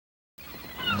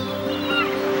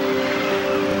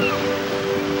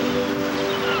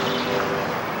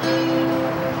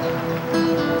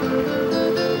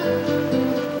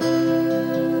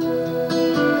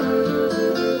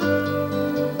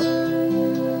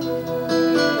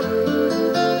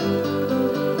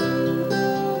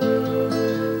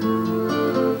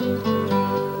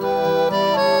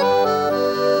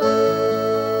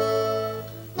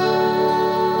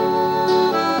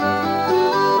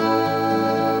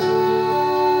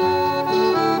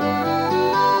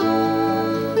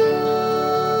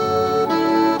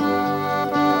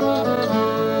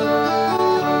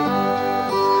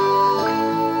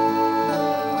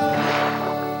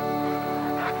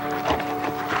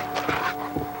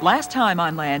Last time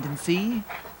on Land and Sea,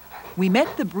 we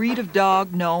met the breed of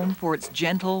dog known for its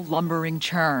gentle, lumbering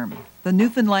charm, the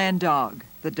Newfoundland Dog,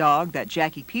 the dog that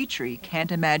Jackie Petrie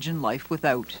can't imagine life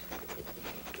without.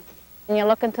 When you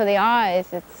look into the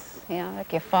eyes, it's,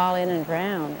 like you fall in and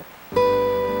drown.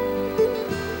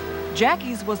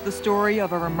 Jackie's was the story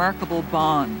of a remarkable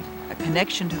bond, a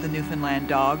connection to the Newfoundland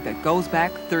Dog that goes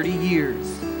back 30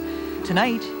 years.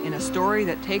 Tonight, in a story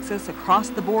that takes us across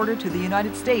the border to the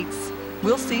United States,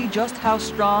 we'll see just how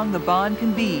strong the bond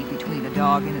can be between a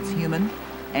dog and its human,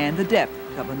 and the depth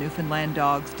of a Newfoundland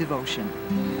dog's devotion.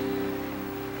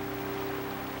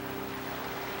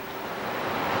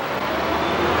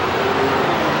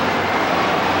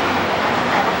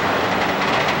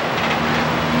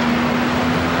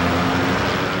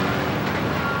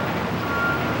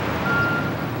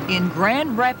 In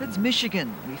Grand Rapids,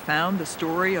 Michigan, we found the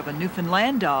story of a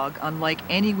Newfoundland dog unlike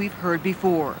any we've heard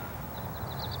before.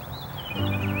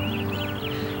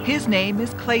 His name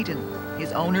is Clayton,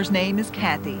 his owner's name is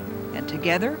Cathi, and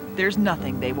together there's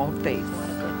nothing they won't face. What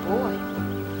a good boy.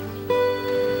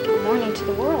 Good morning to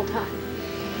the world, huh?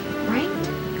 Right?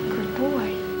 Good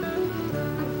boy.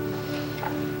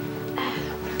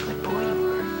 What a good boy you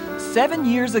were. 7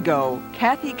 years ago,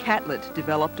 Cathi Catlett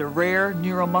developed a rare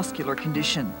neuromuscular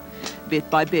condition. Bit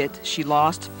by bit, she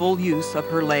lost full use of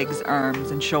her legs,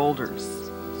 arms, and shoulders.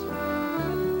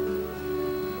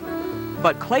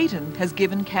 But Clayton has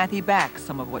given Cathi back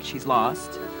some of what she's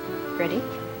lost. Ready?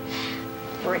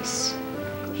 Brace.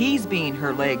 He's been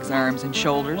her legs, arms, and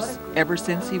shoulders ever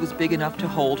since he was big enough to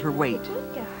hold her weight.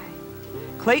 Good guy.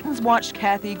 Clayton's watched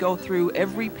Cathi go through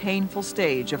every painful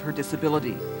stage of her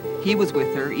disability. He was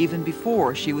with her even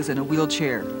before she was in a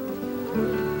wheelchair.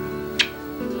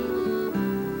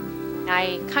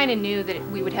 I kind of knew that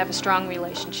we would have a strong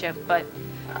relationship, but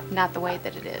not the way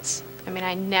that it is. I mean,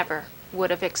 I never would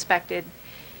have expected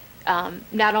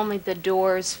not only the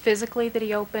doors physically that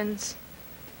he opens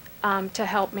to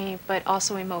help me, but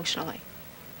also emotionally.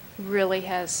 Really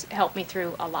has helped me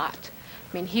through a lot.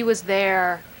 I mean, he was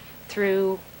there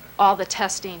through all the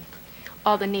testing,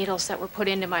 all the needles that were put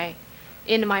into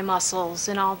my muscles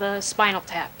and all the spinal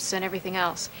taps and everything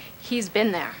else. He's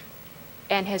been there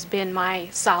and has been my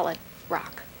solid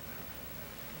rock.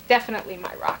 Definitely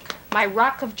my rock. My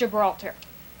rock of Gibraltar.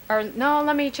 Or no,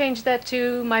 let me change that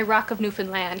to my rock of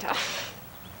Newfoundland.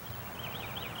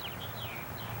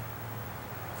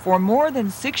 For more than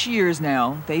 6 years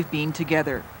now, they've been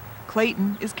together.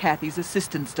 Clayton is Cathy's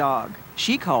assistance dog.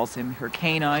 She calls him her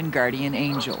canine guardian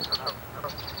angel.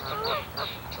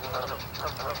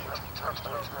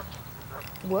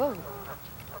 Whoa.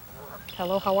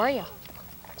 Hello, how are you?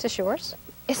 Is this yours?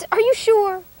 Are you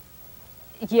sure?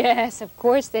 Yes, of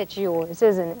course that's yours,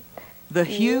 isn't it? The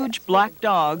huge black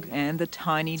dog and the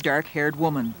tiny dark-haired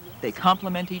woman. They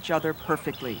complement each other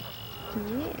perfectly.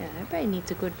 Yeah, everybody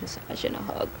needs a good massage and a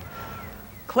hug.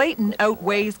 Clayton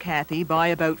outweighs Cathi by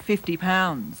about 50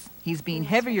 pounds. He's been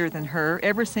heavier than her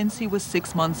ever since he was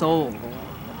 6 months old.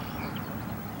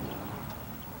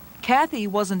 Cathi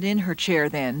wasn't in her chair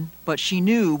then, but she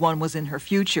knew one was in her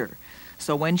future.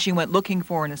 So when she went looking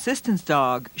for an assistance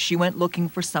dog, she went looking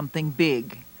for something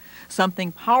big.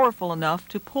 Something powerful enough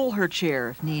to pull her chair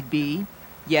if need be,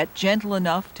 yet gentle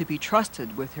enough to be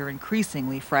trusted with her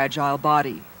increasingly fragile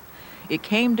body. It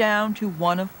came down to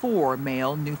one of 4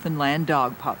 male Newfoundland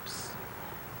dog pups.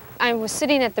 I was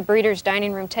sitting at the breeder's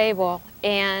dining room table,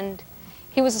 and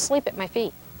he was asleep at my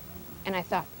feet. And I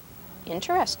thought,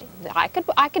 interesting. I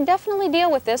could definitely deal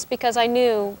with this because I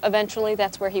knew eventually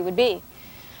that's where he would be.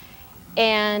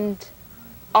 And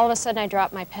all of a sudden I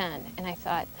dropped my pen, and I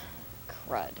thought,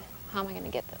 crud, how am I going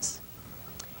to get this?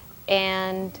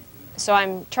 And so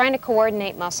I'm trying to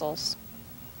coordinate muscles,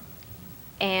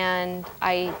 and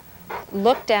I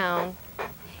looked down,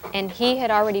 and he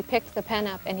had already picked the pen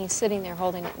up, and he's sitting there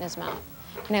holding it in his mouth.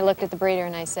 And I looked at the breeder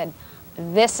and I said,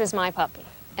 this is my puppy,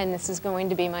 and this is going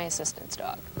to be my assistance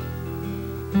dog.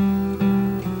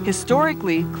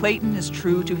 Historically, Clayton is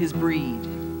true to his breed.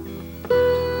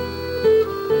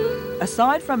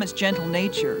 Aside from its gentle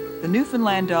nature, the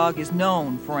Newfoundland dog is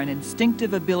known for an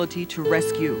instinctive ability to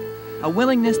rescue, a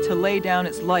willingness to lay down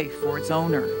its life for its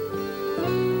owner.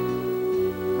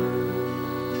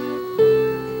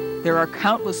 There are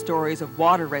countless stories of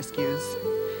water rescues,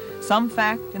 some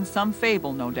fact and some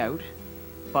fable, no doubt.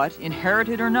 But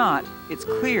inherited or not, it's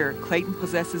clear Clayton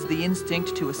possesses the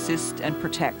instinct to assist and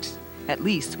protect, at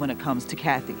least when it comes to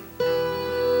Cathi.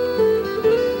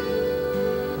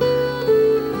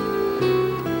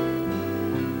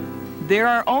 There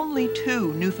are only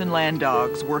 2 Newfoundland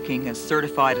dogs working as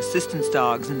certified assistance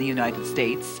dogs in the United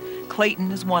States.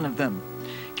 Clayton is one of them.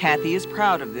 Cathi is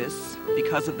proud of this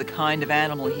because of the kind of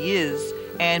animal he is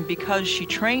and because she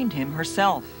trained him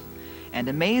herself. And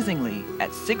amazingly,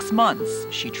 at 6 months,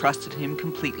 she trusted him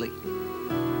completely.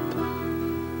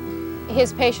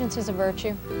 His patience is a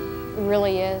virtue. It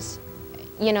really is.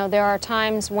 You know, there are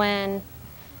times when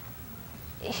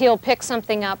he'll pick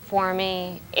something up for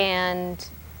me and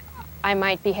I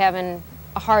might be having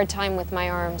a hard time with my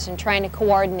arms and trying to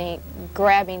coordinate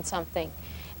grabbing something,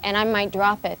 and I might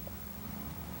drop it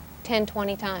 10,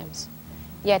 20 times.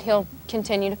 Yet he'll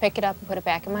continue to pick it up and put it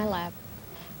back in my lap,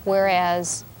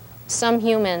 whereas some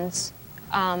humans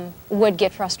would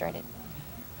get frustrated.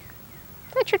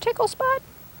 Is that your tickle spot?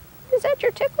 Is that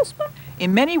your tickle spot?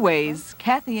 In many ways,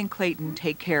 Cathi and Clayton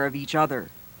take care of each other.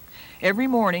 Every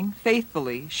morning,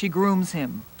 faithfully, she grooms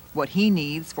him, what he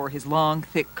needs for his long,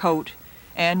 thick coat,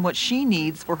 and what she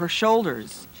needs for her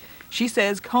shoulders. She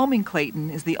says combing Clayton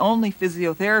is the only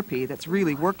physiotherapy that's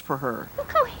really worked for her.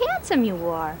 Look how handsome you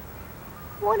are.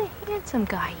 What a handsome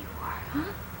guy you are,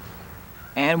 huh?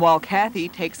 And while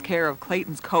Cathi takes care of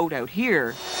Clayton's coat out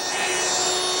here,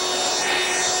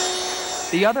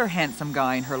 the other handsome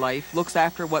guy in her life looks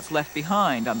after what's left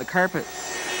behind on the carpet.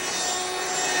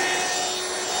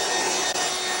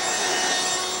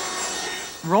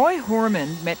 Roy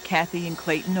Horman met Cathi and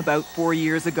Clayton about 4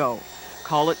 years ago.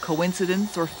 Call it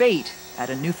coincidence or fate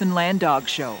at a Newfoundland Dog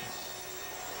show.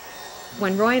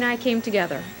 When Roy and I came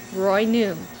together, Roy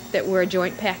knew that we're a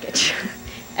joint package,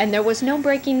 and there was no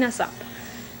breaking this up.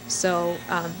 So,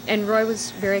 and Roy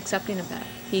was very accepting of that.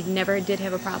 He never did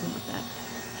have a problem with that.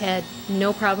 Had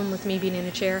no problem with me being in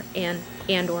a chair and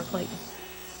or Clayton.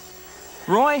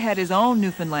 Roy had his own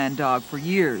Newfoundland dog for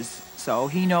years, so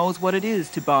he knows what it is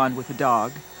to bond with a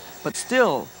dog. But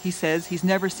still, he says he's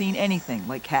never seen anything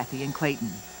like Cathi and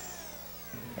Clayton.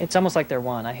 It's almost like they're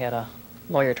one. I had a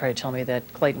lawyer try to tell me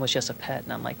that Clayton was just a pet,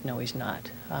 and I'm like, no, he's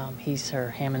not. He's her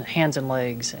hands and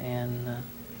legs, and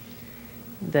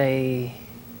they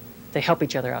help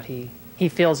each other out. He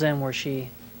fills in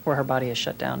where her body is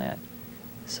shut down at.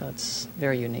 So it's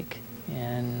very unique.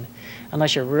 And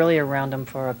unless you're really around him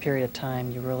for a period of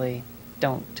time, you really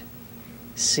don't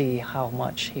see how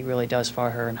much he really does for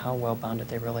her and how well bonded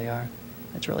they really are.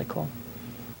 It's really cool.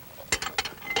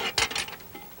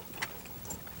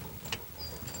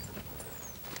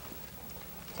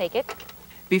 Take it.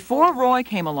 Before Roy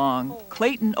came along,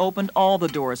 Clayton opened all the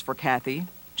doors for Cathi.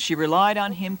 She relied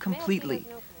on him completely,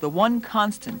 the one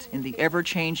constant in the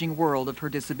ever-changing world of her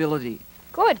disability.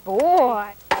 Good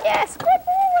boy. Yes, good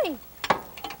boy.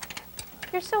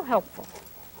 You're so helpful.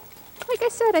 Like I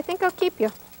said, I think I'll keep you.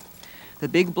 The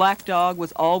big black dog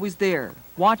was always there,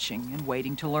 watching and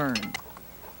waiting to learn.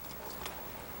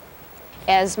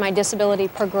 As my disability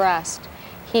progressed,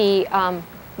 he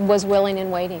was willing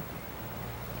and waiting,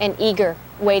 and eager,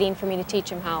 waiting for me to teach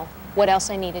him what else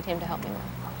I needed him to help me with.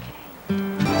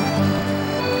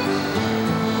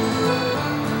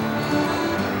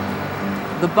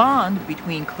 The bond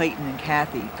between Clayton and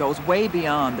Cathi goes way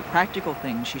beyond the practical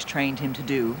things she's trained him to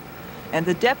do, and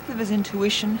the depth of his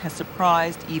intuition has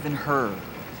surprised even her.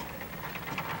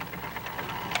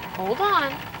 Hold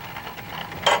on.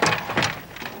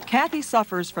 Cathi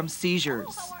suffers from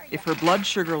seizures. If her blood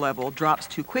sugar level drops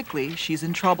too quickly, she's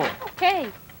in trouble.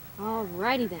 Okay. All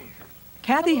righty then.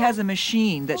 Cathi has a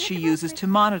machine that she uses to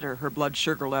monitor her blood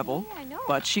sugar level,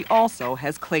 but she also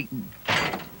has Clayton.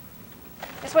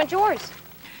 This one's yours.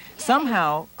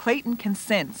 Somehow, Clayton can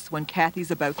sense when Cathy's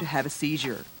about to have a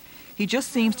seizure. He just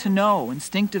seems to know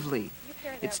instinctively.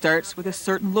 It starts with a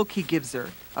certain look he gives her,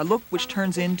 a look which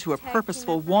turns into a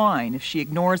purposeful whine if she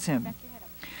ignores him.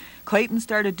 Clayton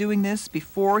started doing this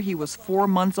before he was 4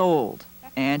 months old,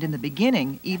 and in the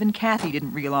beginning, even Cathi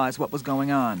didn't realize what was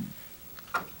going on.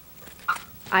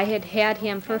 I had had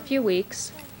him for a few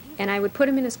weeks, and I would put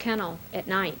him in his kennel at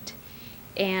night,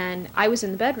 and I was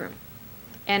in the bedroom,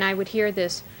 and I would hear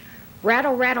this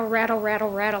rattle, rattle, rattle, rattle,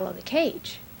 rattle of the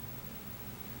cage.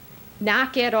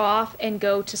 Knock it off and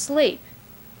go to sleep.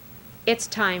 It's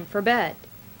time for bed.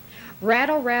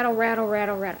 Rattle, rattle, rattle,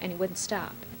 rattle, rattle, and he wouldn't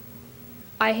stop.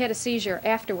 I had a seizure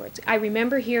afterwards. I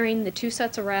remember hearing the 2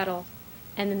 sets of rattle,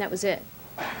 and then that was it.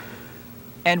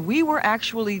 And we were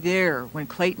actually there when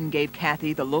Clayton gave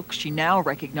Cathi the look she now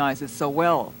recognizes so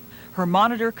well. Her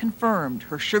monitor confirmed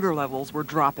her sugar levels were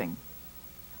dropping.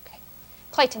 Okay.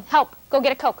 Clayton, help. Go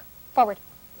get a Coke. Forward.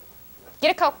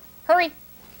 Get a Coke. Hurry.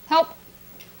 Help.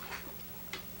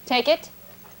 Take it.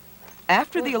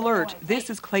 After the alert, this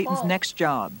is Clayton's next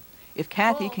job. If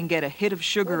Cathi can get a hit of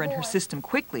sugar in her system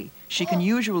quickly, she can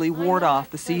usually ward off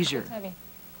the seizure.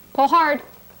 Pull hard.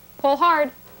 Pull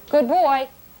hard. Good boy.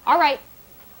 All right.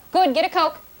 Good. Get a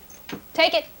Coke.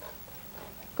 Take it.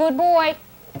 Good boy.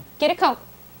 Get a Coke.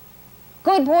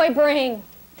 Good boy, Bring.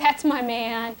 That's my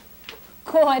man.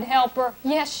 Good helper.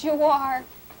 Yes, you are.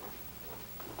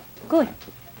 Good.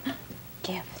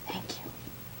 Give. Thank you.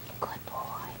 Good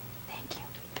boy. Thank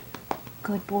you.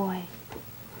 Good boy.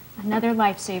 Another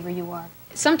lifesaver you are.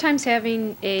 Sometimes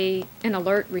having an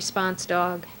alert response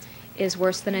dog is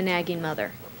worse than a nagging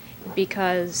mother,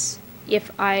 because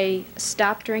if I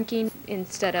stop drinking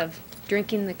instead of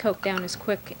drinking the Coke down as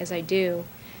quick as I do,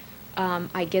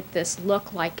 I get this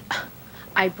look like,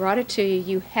 I brought it to you,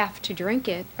 you have to drink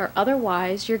it, or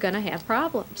otherwise you're going to have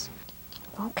problems.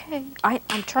 Okay.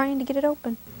 I'm trying to get it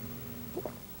open.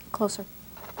 Closer.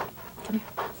 Come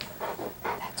here.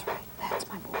 That's right. That's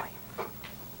my boy.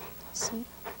 See?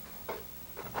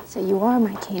 So you are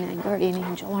my canine guardian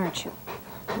angel, aren't you?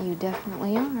 You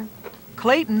definitely are.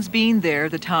 Clayton's been there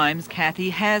the times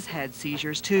Cathi has had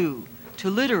seizures too,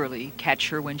 to literally catch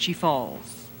her when she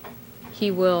falls. He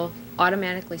will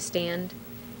automatically stand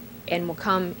and will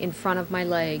come in front of my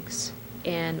legs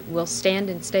and will stand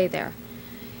and stay there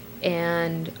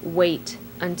and wait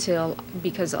until,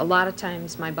 because a lot of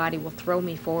times my body will throw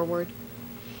me forward,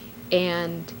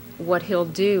 and what he'll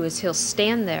do is he'll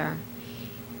stand there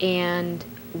and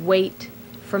wait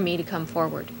for me to come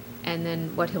forward, and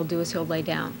then what he'll do is he'll lay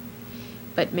down,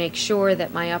 but make sure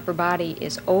that my upper body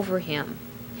is over him,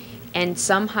 and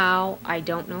somehow, I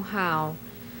don't know how,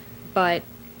 but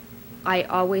I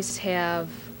always have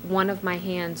one of my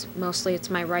hands, mostly it's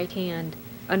my right hand,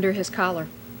 under his collar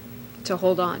to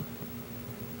hold on.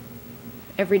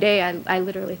 Every day I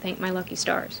literally thank my lucky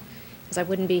stars, because I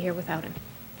wouldn't be here without him.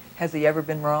 Has he ever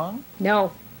been wrong?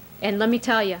 No. And let me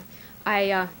tell you,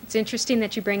 it's interesting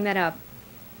that you bring that up.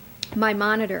 My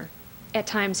monitor at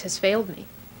times has failed me.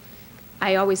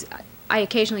 I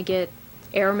occasionally get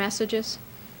error messages,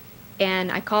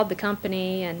 and I called the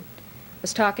company and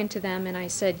was talking to them, and I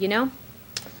said, you know,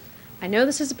 I know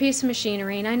this is a piece of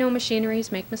machinery, and I know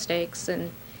machineries make mistakes,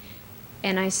 and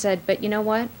I said, but you know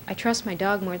what? I trust my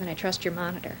dog more than I trust your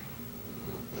monitor.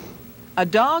 A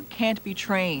dog can't be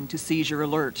trained to seizure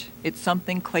alert. It's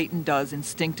something Clayton does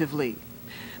instinctively.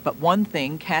 But one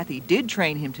thing Cathi did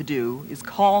train him to do is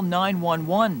call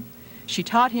 911. She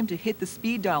taught him to hit the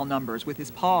speed dial numbers with his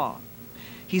paw.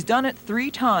 He's done it 3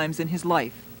 times in his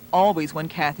life, always when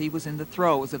Cathi was in the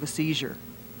throes of a seizure.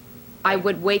 I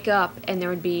would wake up and there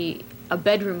would be a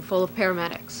bedroom full of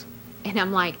paramedics. And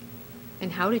I'm like,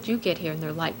 and how did you get here? And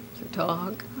they're like, your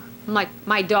dog. I'm like,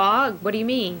 my dog? What do you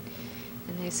mean?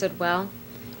 And they said, well,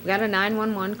 we got a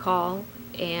 911 call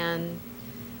and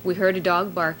we heard a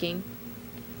dog barking,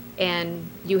 and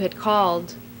you had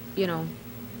called, you know,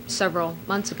 several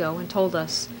months ago and told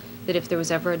us that if there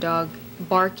was ever a dog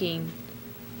barking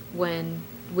when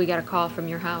we got a call from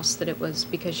your house, that it was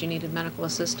because you needed medical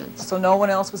assistance. So no one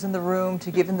else was in the room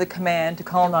to give him the command to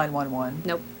call 911?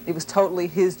 Nope. It was totally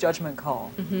his judgment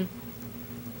call? Mm-hmm.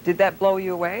 Did that blow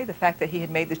you away, the fact that he had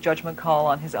made this judgment call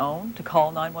on his own to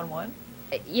call 911?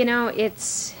 You know,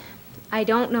 I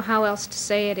don't know how else to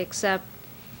say it except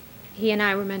he and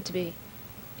I were meant to be.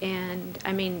 And,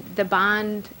 I mean, the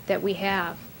bond that we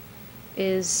have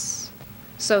is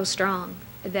so strong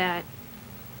that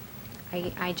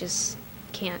I just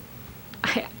can't,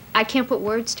 I can't put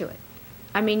words to it.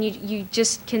 I mean, you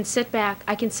just can sit back,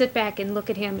 I can sit back and look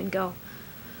at him and go,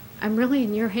 I'm really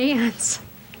in your hands,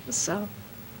 so.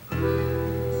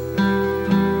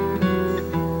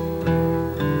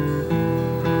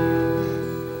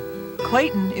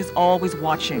 Clayton is always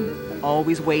watching,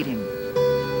 always waiting.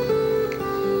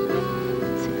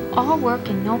 All work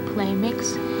and no play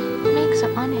makes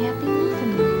an unhappy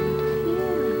Newfoundland.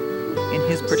 Yeah. In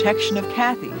his protection of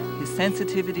Cathi, his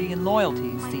sensitivity and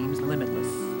loyalty seems limitless.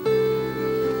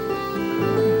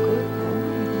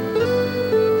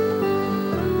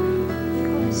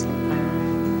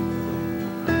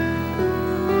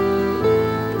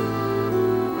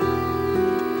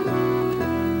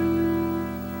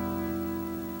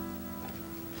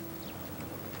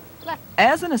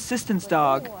 As an assistance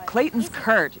dog, Clayton's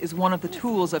cart is one of the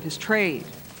tools of his trade.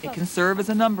 It can serve as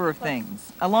a number of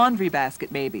things. A laundry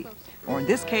basket, maybe. Or in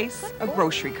this case, a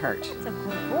grocery cart. It's a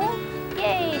good boy.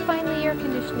 Yay, finally air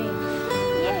conditioning.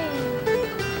 Yay.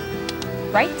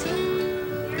 Right?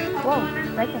 Whoa,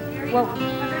 right there. Whoa.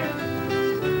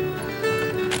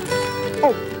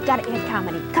 Oh, gotta add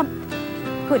comedy. Come.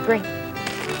 Good, Bring.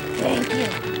 Thank you.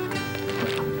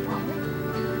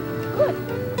 Good.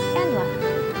 And left.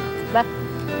 Left,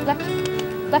 left,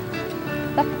 left,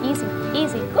 left, easy,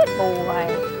 easy, good boy.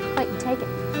 Clayton, take it,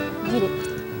 get it.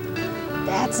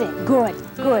 That's it, good,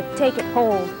 good, take it,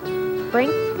 hold. Bring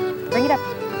it up.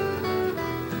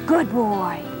 Good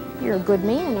boy. You're a good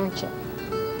man, aren't you?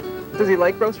 Does he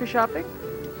like grocery shopping?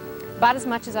 About as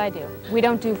much as I do. We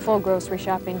don't do full grocery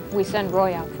shopping. We send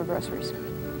Roy out for groceries.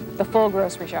 The full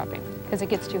grocery shopping, because it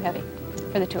gets too heavy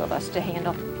for the two of us to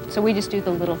handle. So we just do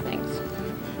the little things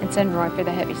and send Roy for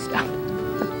the heavy stuff.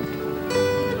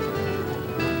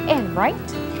 And right?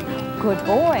 Good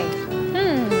boy.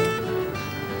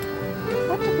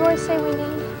 What did Roy say we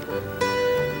need?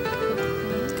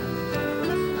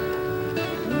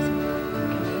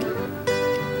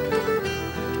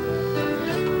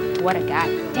 What a guy.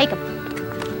 Take him.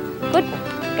 Good boy.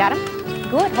 Got him?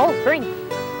 Good. Hold. Bring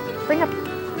up.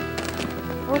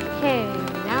 Okay.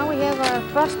 Now we have our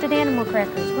frosted animal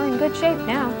crackers. We're in good shape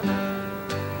now.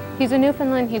 He's a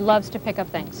Newfoundland. He loves to pick up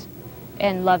things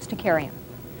and loves to carry them.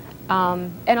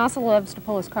 And also loves to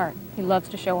pull his cart. He loves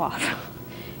to show off.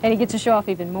 And he gets to show off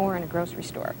even more in a grocery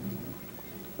store.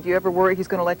 Do you ever worry he's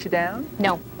going to let you down?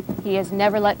 No. He has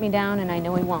never let me down, and I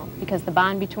know he won't, because the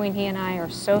bond between he and I are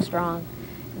so strong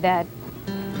that,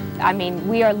 I mean,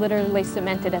 we are literally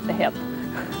cemented at the hip.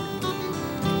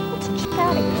 Let's check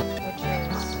out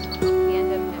again, which is the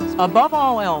end of his... Above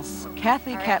all else,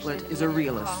 Cathi Catlett is a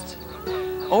realist.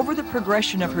 Over the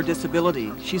progression of her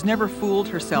disability, she's never fooled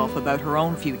herself about her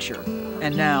own future,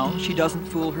 and now she doesn't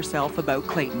fool herself about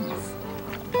Clayton's.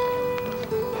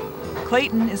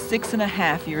 Clayton is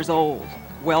 6.5 years old,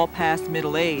 well past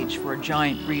middle age for a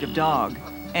giant breed of dog,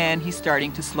 and he's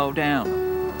starting to slow down.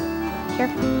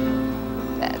 Careful.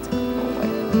 That's a good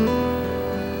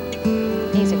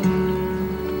boy. Easy.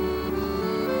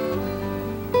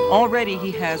 Already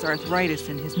he has arthritis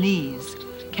in his knees.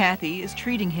 Cathi is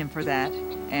treating him for that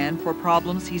and for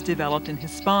problems he's developed in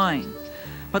his spine.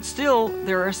 But still,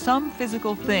 there are some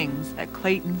physical things that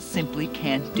Clayton simply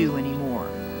can't do anymore.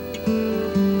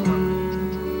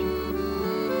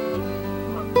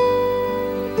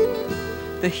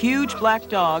 The huge black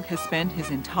dog has spent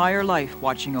his entire life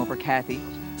watching over Cathi.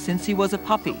 Since he was a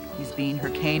puppy, he's been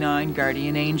her canine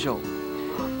guardian angel.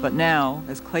 But now,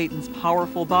 as Clayton's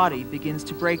powerful body begins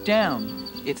to break down,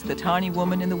 it's the tiny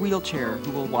woman in the wheelchair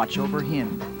who will watch over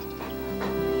him.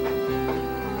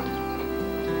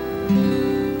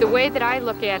 The way that I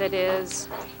look at it is,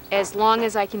 as long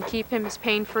as I can keep him as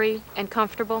pain-free and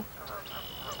comfortable,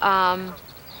 then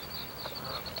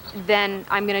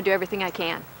I'm going to do everything I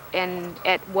can, and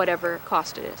at whatever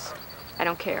cost it is. I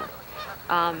don't care.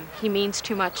 He means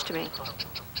too much to me.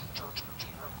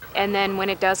 And then when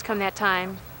it does come that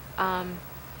time, I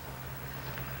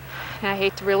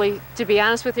hate to be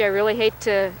honest with you, I really hate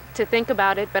to think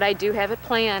about it, but I do have it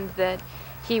planned that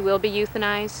he will be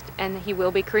euthanized, and he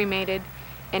will be cremated,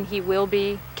 and he will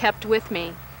be kept with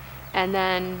me. And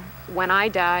then when I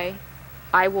die,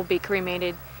 I will be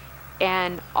cremated,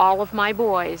 and all of my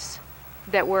boys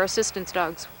that were assistance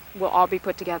dogs will all be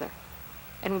put together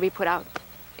and will be put out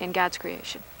in God's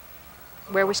creation,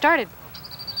 where we started.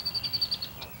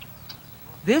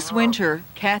 This winter,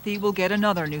 Cathi will get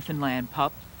another Newfoundland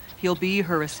pup. He'll be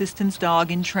her assistance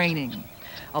dog in training.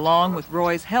 Along with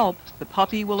Roy's help, the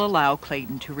puppy will allow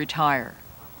Clayton to retire.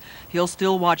 He'll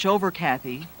still watch over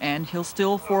Cathi, and he'll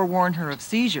still forewarn her of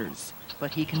seizures,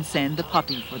 but he can send the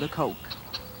puppy for the coke.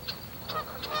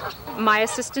 My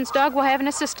assistance dog will have an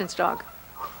assistance dog,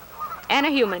 and a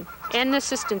human, and an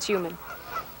assistance human.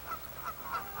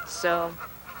 So,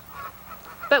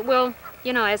 but we'll,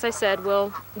 as I said,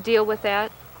 we'll deal with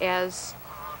that as,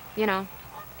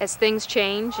 as things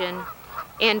change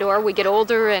and or we get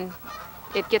older and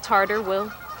it gets harder.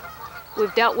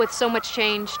 We've dealt with so much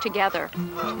change together.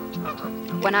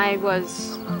 When I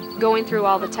was going through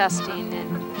all the testing,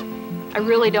 and I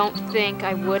really don't think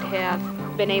I would have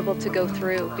been able to go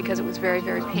through because it was very,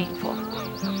 very painful.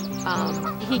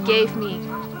 He gave me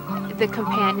the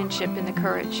companionship and the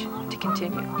courage to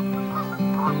continue.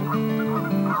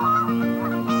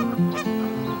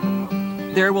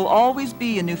 There will always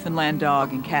be a Newfoundland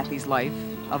dog in Cathy's life.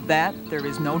 Of that, there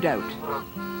is no doubt.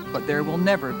 But there will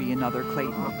never be another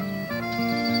Clayton.